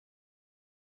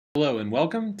Hello and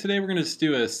welcome. Today we're going to just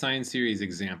do a sine series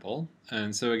example.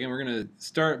 And so again, we're going to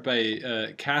start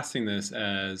by casting this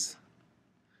as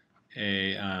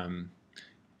a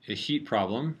heat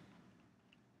problem,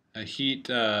 a heat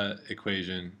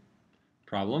equation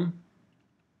problem.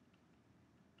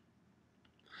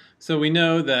 So we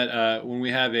know that when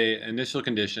we have an initial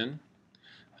condition,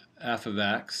 f of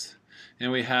x,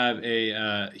 and we have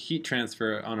a heat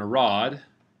transfer on a rod,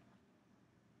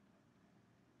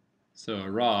 so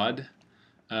a rod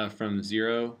from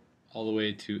 0 all the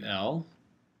way to L.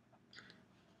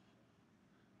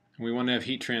 And we want to have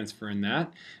heat transfer in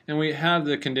that. And we have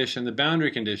the condition, the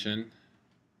boundary condition,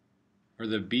 or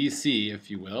the BC, if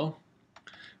you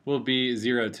will be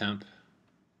 0 temp.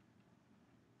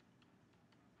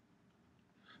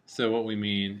 So what we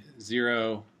mean,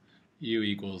 0 U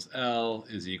equals L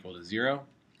is equal to 0.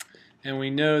 And we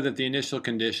know that the initial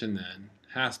condition then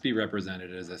has to be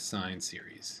represented as a sine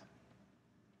series.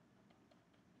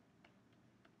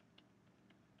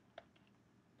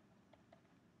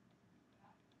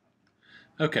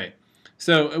 Okay,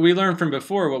 so we learned from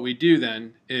before what we do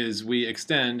then is we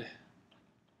extend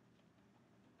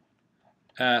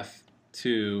f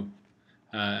to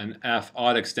an f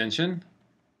odd extension.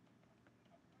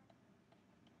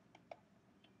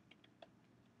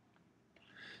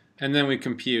 And then we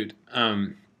compute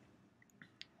our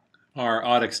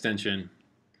odd extension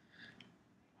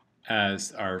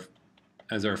as our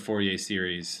Fourier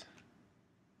series,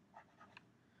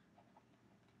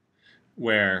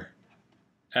 where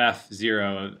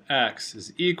f0 of x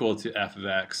is equal to f of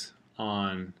x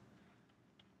on,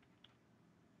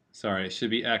 sorry, it should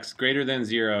be x greater than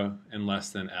 0 and less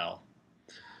than L.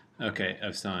 Okay,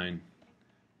 of sine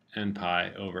n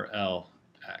pi over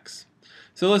Lx.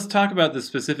 So let's talk about the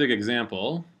specific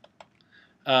example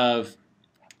of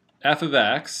f of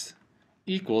x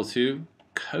equal to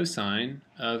cosine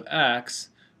of x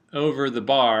over the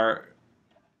bar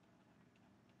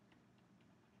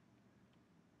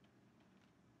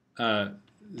uh,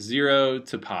 0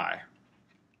 to pi.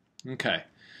 Okay,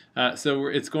 so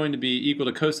it's going to be equal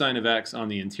to cosine of x on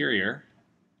the interior,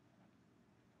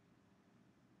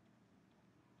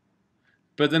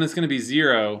 but then it's going to be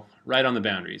 0 right on the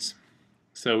boundaries.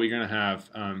 So we're going to have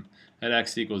at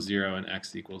x equals 0 and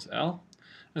x equals L.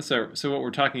 And so what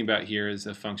we're talking about here is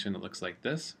a function that looks like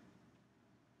this.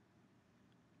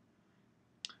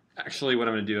 Actually, what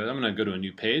I'm going to do is I'm going to go to a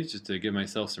new page just to give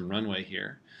myself some runway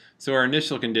here. So our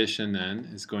initial condition then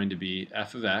is going to be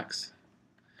f of x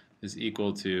is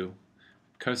equal to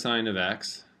cosine of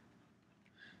x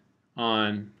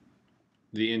on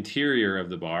the interior of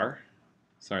the bar.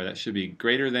 Sorry, that should be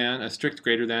greater than, a strict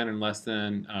greater than and less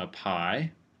than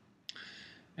pi.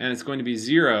 And it's going to be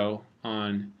 0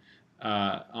 on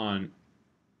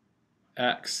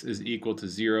x is equal to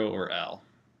 0 or L.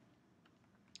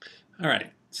 All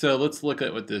right, so let's look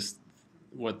at what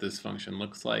this function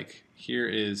looks like. Here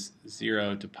is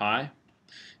 0 to pi,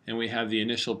 and we have the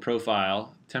initial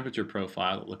profile, temperature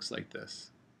profile, that looks like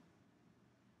this.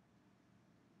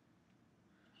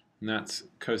 And that's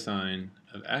cosine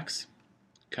of x.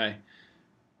 Okay,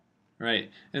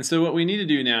 right. And so what we need to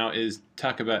do now is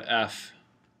talk about f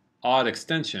odd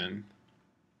extension,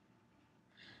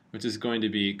 which is going to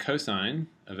be cosine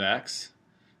of x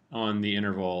on the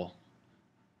interval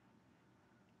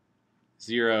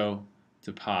 0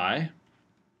 to pi,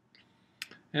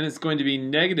 and it's going to be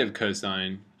negative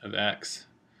cosine of x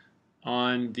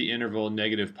on the interval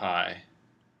negative pi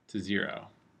to 0.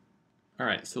 All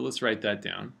right, so let's write that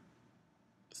down.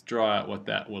 Let's draw out what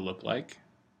that will look like.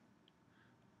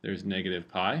 There's negative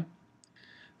pi.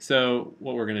 So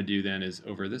what we're going to do then is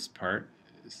over this part,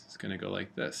 it's going to go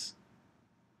like this.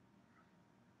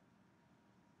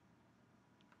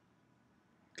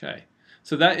 Okay,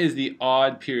 so that is the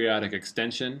odd periodic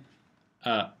extension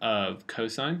of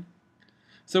cosine.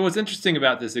 So what's interesting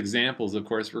about this example is, of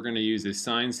course, we're going to use a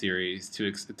sine series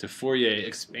to Fourier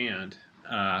expand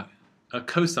a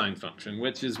cosine function,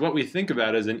 which is what we think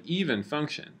about as an even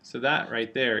function. So that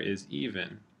right there is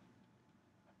even.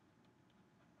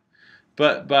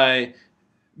 But by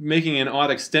making an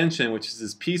odd extension, which is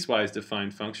this piecewise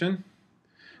defined function,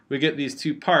 we get these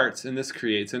two parts, and this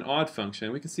creates an odd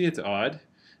function. We can see it's odd.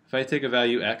 If I take a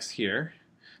value x here,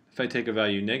 if I take a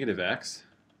value negative x,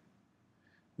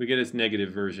 we get its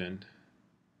negative version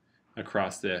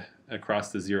across the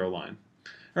 0 line.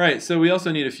 All right, so we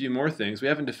also need a few more things. We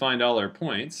haven't defined all our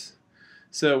points.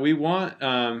 So we want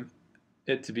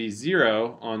it to be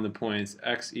 0 on the points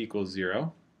x equals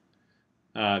 0.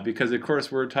 Because of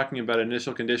course we're talking about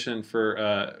initial condition for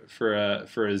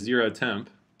a 0 temp.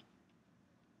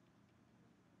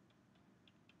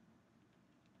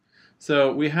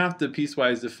 So we have to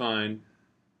piecewise define.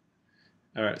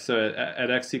 All right, so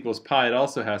at x equals pi, it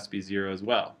also has to be 0 as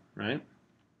well, right?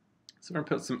 So we're going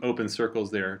to put some open circles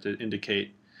there to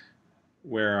indicate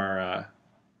where our...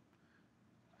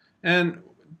 and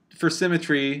for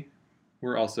symmetry,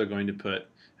 we're also going to put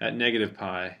at negative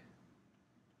pi,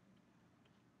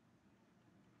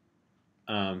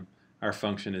 our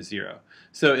function is 0.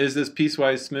 So is this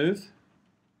piecewise smooth?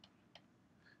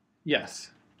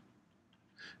 Yes.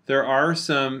 There are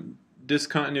some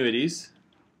discontinuities.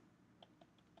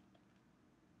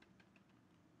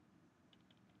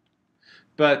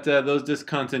 But those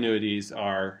discontinuities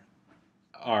are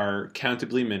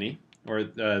countably many, or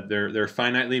they're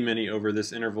finitely many over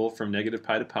this interval from negative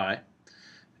pi to pi,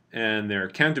 and they're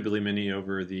countably many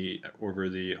over the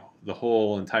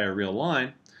whole entire real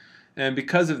line. And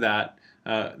because of that,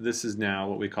 this is now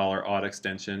what we call our odd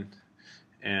extension,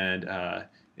 and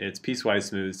it's piecewise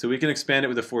smooth. So we can expand it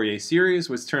with a Fourier series,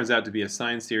 which turns out to be a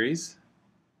sine series.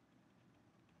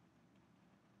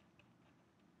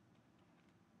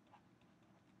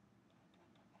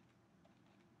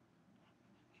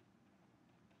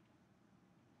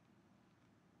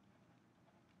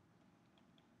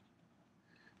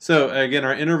 So again,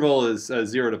 our interval is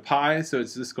 0 to pi, so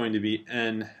it's just going to be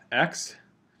nx.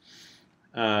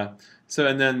 So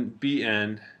and then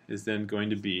bn is then going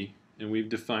to be, and we've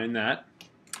defined that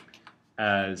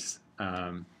as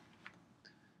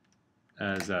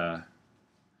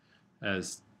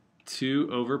 2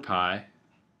 over pi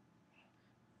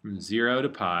from 0 to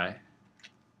pi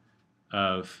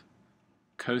of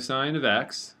cosine of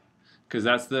x, because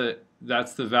that's the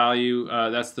value,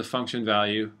 that's the function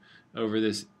value over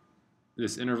this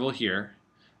interval here,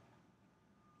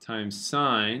 times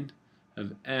sine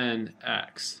of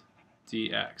nx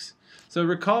dx. So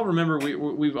remember,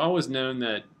 we've always known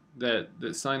that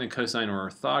sine and cosine are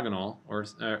orthogonal,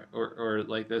 or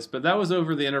like this, but that was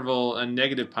over the interval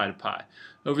negative pi to pi.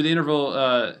 Over the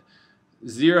interval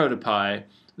 0 to pi,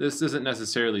 this isn't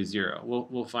necessarily 0.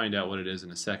 We'll find out what it is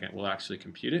in a second. We'll actually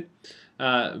compute it.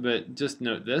 But just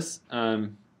note this.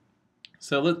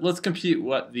 So let's compute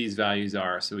what these values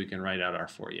are so we can write out our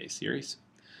Fourier series.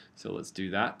 So let's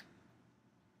do that.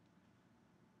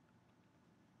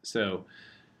 So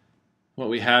what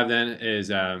we have then is,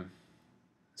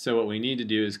 so what we need to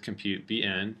do is compute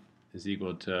Bn is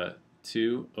equal to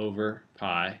 2 over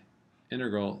pi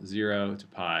integral 0 to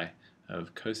pi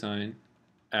of cosine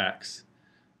x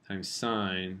times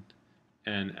sine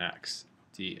nx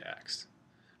dx.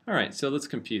 All right, so let's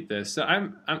compute this. So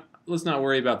let's not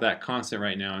worry about that constant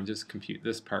right now and just compute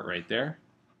this part right there.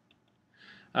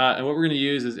 And what we're going to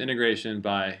use is integration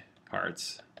by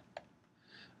parts.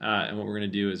 And what we're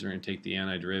going to do is we're going to take the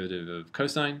antiderivative of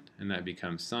cosine, and that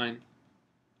becomes sine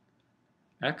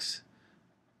x,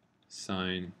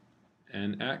 sine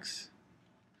nx.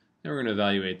 And we're going to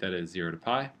evaluate that as 0 to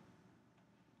pi.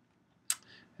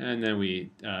 And then we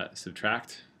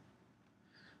subtract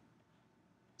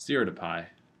 0 to pi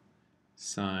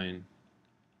sine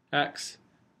x,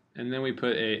 and then we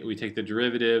take the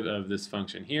derivative of this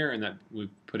function here, and that we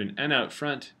put an n out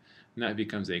front, and that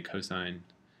becomes a cosine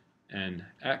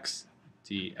nx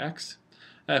dx.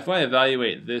 If I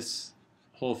evaluate this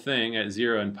whole thing at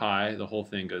 0 and pi, the whole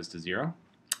thing goes to 0.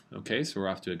 Okay, so we're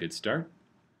off to a good start.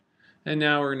 And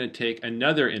now we're going to take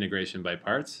another integration by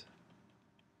parts.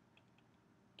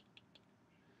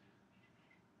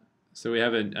 So we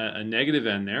have a negative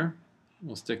n there.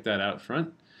 We'll stick that out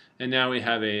front. And now we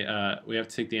have we have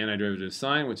to take the antiderivative of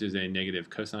sine, which is a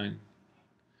negative cosine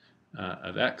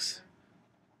of x,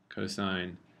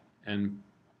 cosine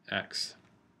nx.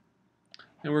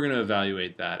 And we're going to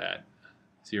evaluate that at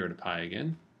 0 to pi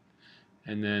again.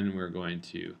 And then we're going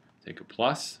to take a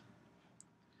plus,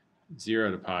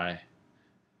 0 to pi,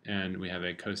 and we have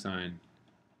a cosine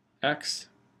x.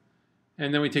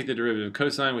 And then we take the derivative of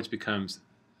cosine, which becomes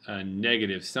a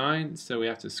negative sine, so we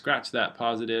have to scratch that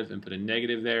positive and put a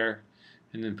negative there,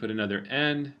 and then put another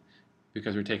n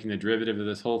because we're taking the derivative of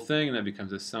this whole thing, and that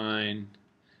becomes a sine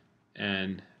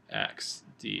nx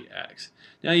dx.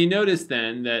 Now you notice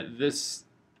then that this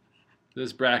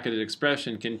bracketed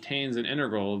expression contains an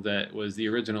integral that was the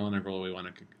original integral we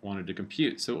wanted to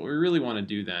compute. So what we really want to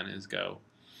do then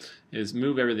is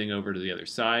move everything over to the other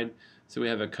side. So we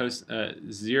have a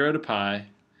 0 to pi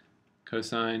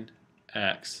cosine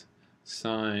x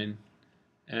sine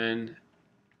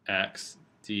nx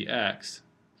dx,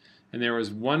 and there was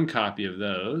one copy of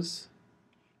those.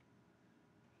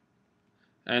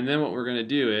 And then what we're going to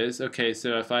do is, okay,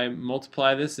 so if I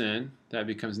multiply this in, that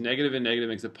becomes negative, and negative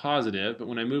makes it positive, but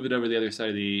when I move it over the other side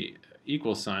of the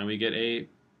equal sign, we get a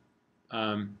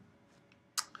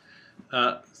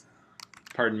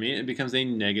pardon me, it becomes a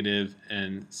negative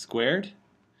n squared.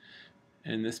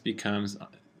 And this becomes,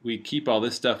 we keep all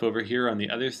this stuff over here on the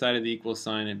other side of the equal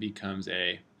sign. It becomes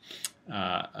a,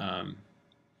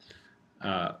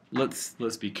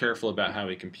 let's be careful about how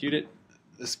we compute it.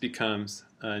 This becomes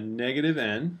negative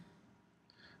n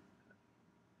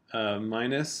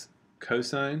minus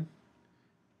cosine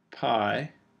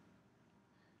pi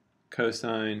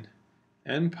cosine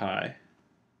n pi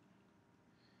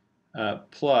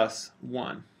plus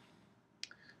 1.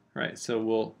 Right, so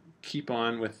we'll keep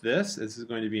on with this. This is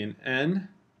going to be an n1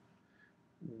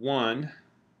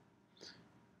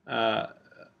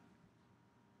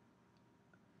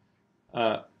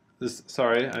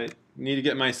 sorry, I need to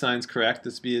get my signs correct.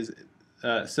 This is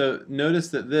so notice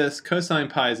that this cosine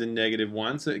pi is a negative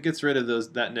 1, so it gets rid of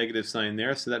that negative sign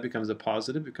there, so that becomes a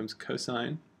positive. It becomes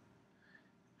cosine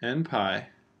n pi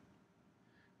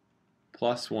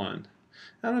plus 1.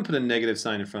 I'm going to put a negative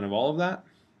sign in front of all of that.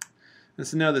 And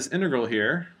so now this integral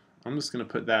here, I'm just going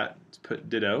to put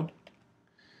ditto,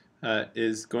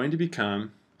 is going to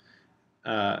become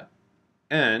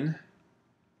n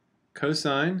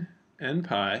cosine n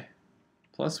pi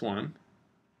plus 1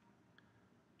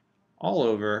 all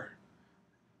over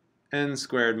n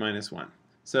squared minus 1.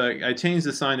 So I changed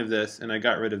the sign of this and I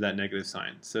got rid of that negative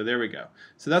sign. So there we go.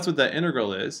 So that's what that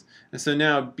integral is. And so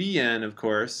now bn, of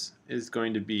course, is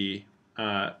going to be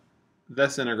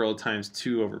this integral times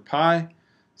 2 over pi.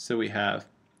 So we have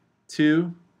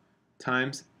 2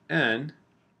 times n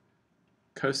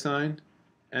cosine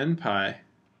n pi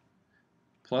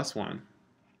plus 1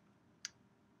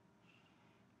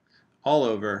 all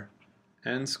over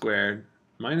n squared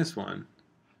minus 1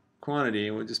 quantity,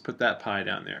 and we'll just put that pi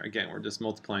down there. Again, we're just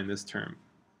multiplying this term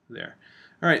there.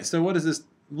 All right, so what does this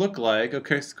look like?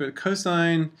 Okay, so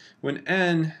cosine, when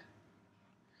n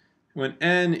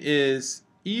is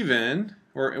even,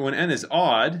 or when n is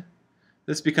odd,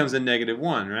 this becomes a negative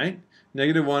 1, right?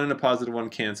 Negative 1 and a positive 1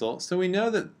 cancel. So we know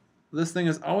that this thing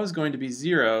is always going to be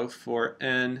 0 for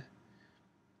n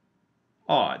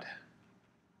odd.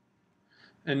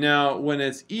 And now when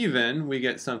it's even, we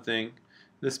get something,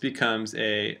 this becomes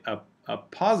a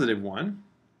positive 1.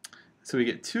 So we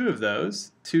get 2 of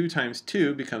those. 2 times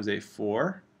 2 becomes a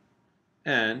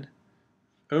 4n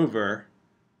over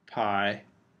pi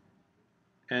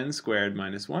n squared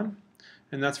minus 1.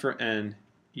 And that's for n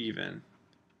even.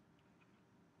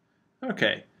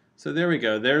 Okay, so there we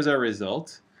go. There's our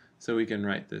result. So we can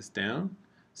write this down.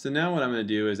 So now what I'm going to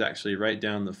do is actually write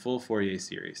down the full Fourier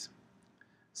series.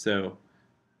 So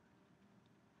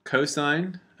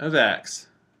cosine of x,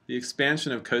 the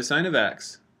expansion of cosine of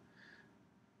x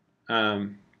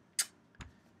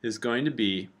is going to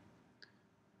be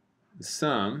the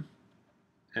sum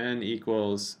n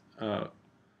equals,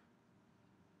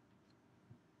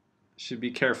 should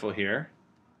be careful here,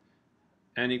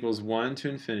 n equals 1 to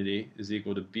infinity is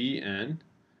equal to bn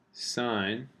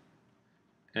sine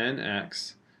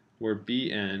nx, where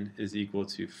bn is equal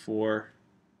to 4n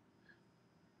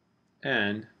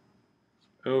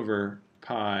over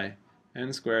pi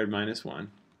n squared minus 1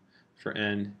 for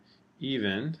n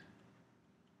even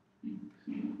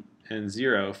and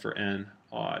 0 for n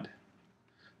odd.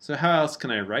 So how else can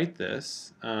I write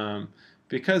this?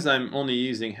 Because I'm only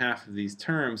using half of these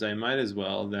terms, I might as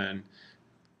well then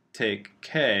take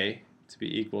k to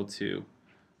be equal to,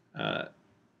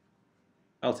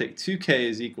 I'll take 2k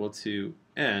is equal to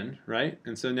n, right?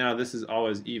 And so now this is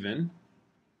always even.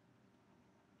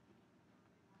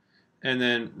 And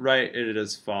then write it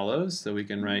as follows. So we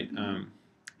can write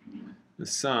the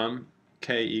sum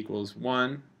k equals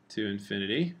 1 to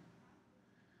infinity.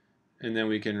 And then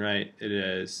we can write it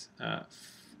as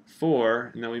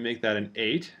 4, and then we make that an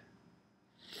 8.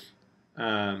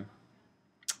 And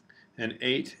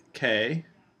 8k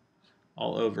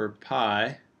all over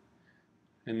pi.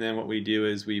 And then what we do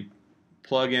is we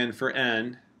plug in for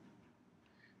n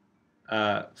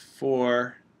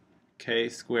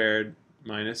 4k squared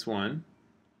minus 1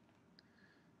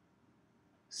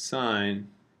 sine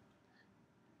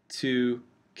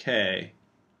 2k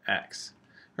x.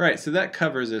 Alright, so that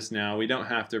covers us now. We don't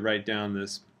have to write down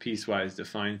this piecewise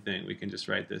defined thing. We can just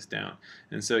write this down.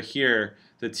 And so here,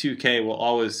 the 2k will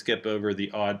always skip over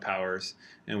the odd powers,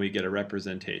 and we get a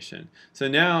representation. So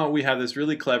now we have this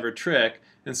really clever trick,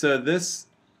 and so this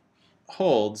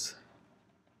holds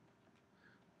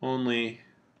only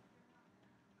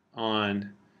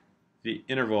on the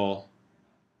interval,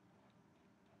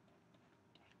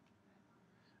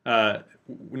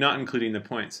 not including the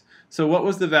points. So what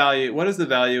was the value? What is the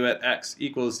value at x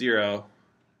equals 0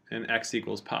 and x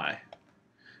equals pi?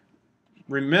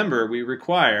 Remember, we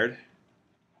required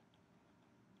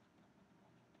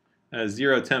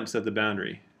zero-temps at the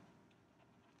boundary.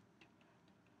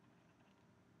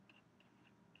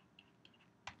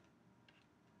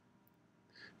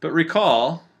 But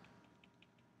recall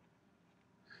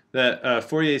that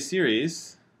Fourier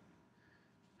series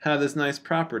have this nice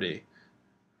property.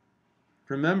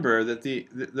 Remember that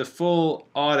the full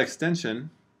odd extension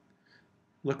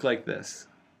looked like this.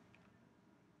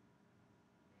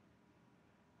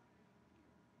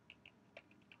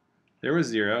 There was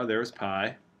 0, there was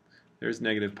pi, there's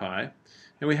negative pi.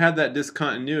 And we had that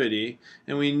discontinuity,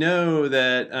 and we know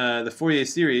that the Fourier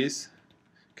series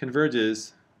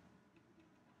converges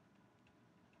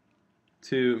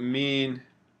to mean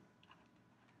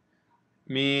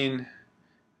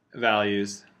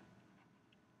values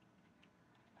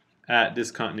at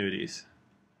discontinuities.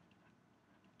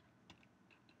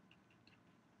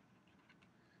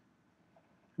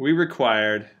 We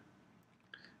required,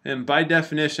 and by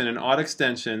definition, an odd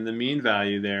extension, the mean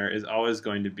value there is always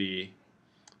going to be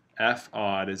f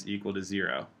odd is equal to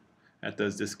 0 at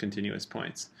those discontinuous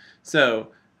points. So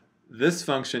this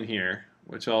function here,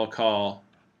 which I'll call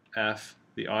f,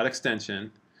 the odd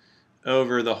extension,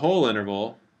 over the whole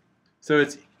interval, so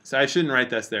I shouldn't write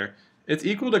this there. It's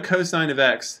equal to cosine of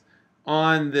x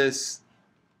on this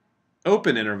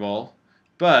open interval,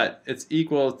 but it's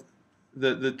equal,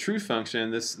 the true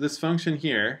function, this function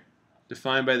here,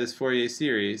 defined by this Fourier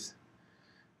series,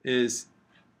 is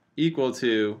equal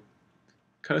to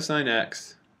cosine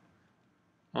x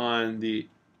on the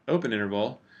open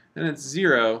interval, and it's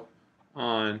 0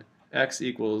 on x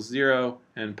equals 0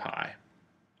 and pi.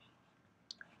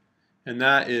 And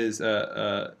that is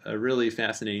a really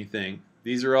fascinating thing.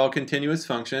 These are all continuous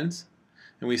functions,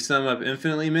 and we sum up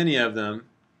infinitely many of them,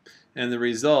 and the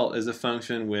result is a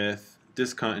function with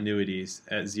discontinuities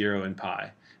at 0 and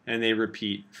pi. And they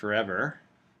repeat forever.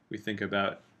 We think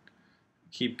about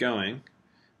keep going,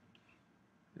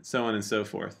 and so on and so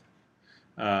forth,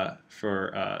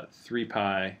 for 3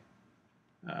 pi,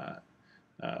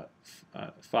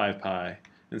 5 pi,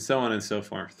 and so on and so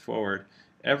forth forward.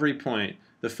 Every point,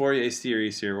 the Fourier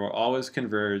series here will always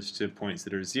converge to points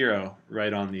that are 0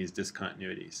 right on these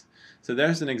discontinuities. So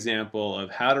there's an example of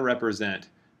how to represent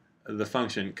the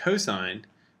function cosine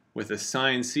with a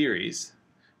sine series.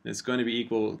 It's going to be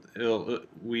equal,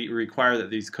 we require that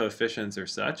these coefficients are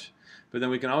such, but then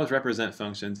we can always represent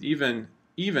functions, even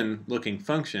looking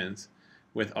functions,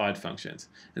 with odd functions.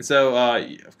 And so,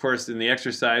 of course, in the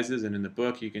exercises and in the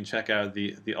book, you can check out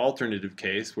the alternative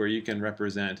case where you can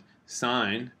represent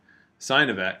sine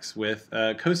of x with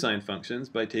cosine functions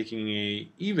by taking a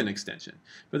even extension.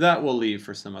 But that we'll leave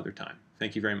for some other time.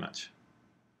 Thank you very much.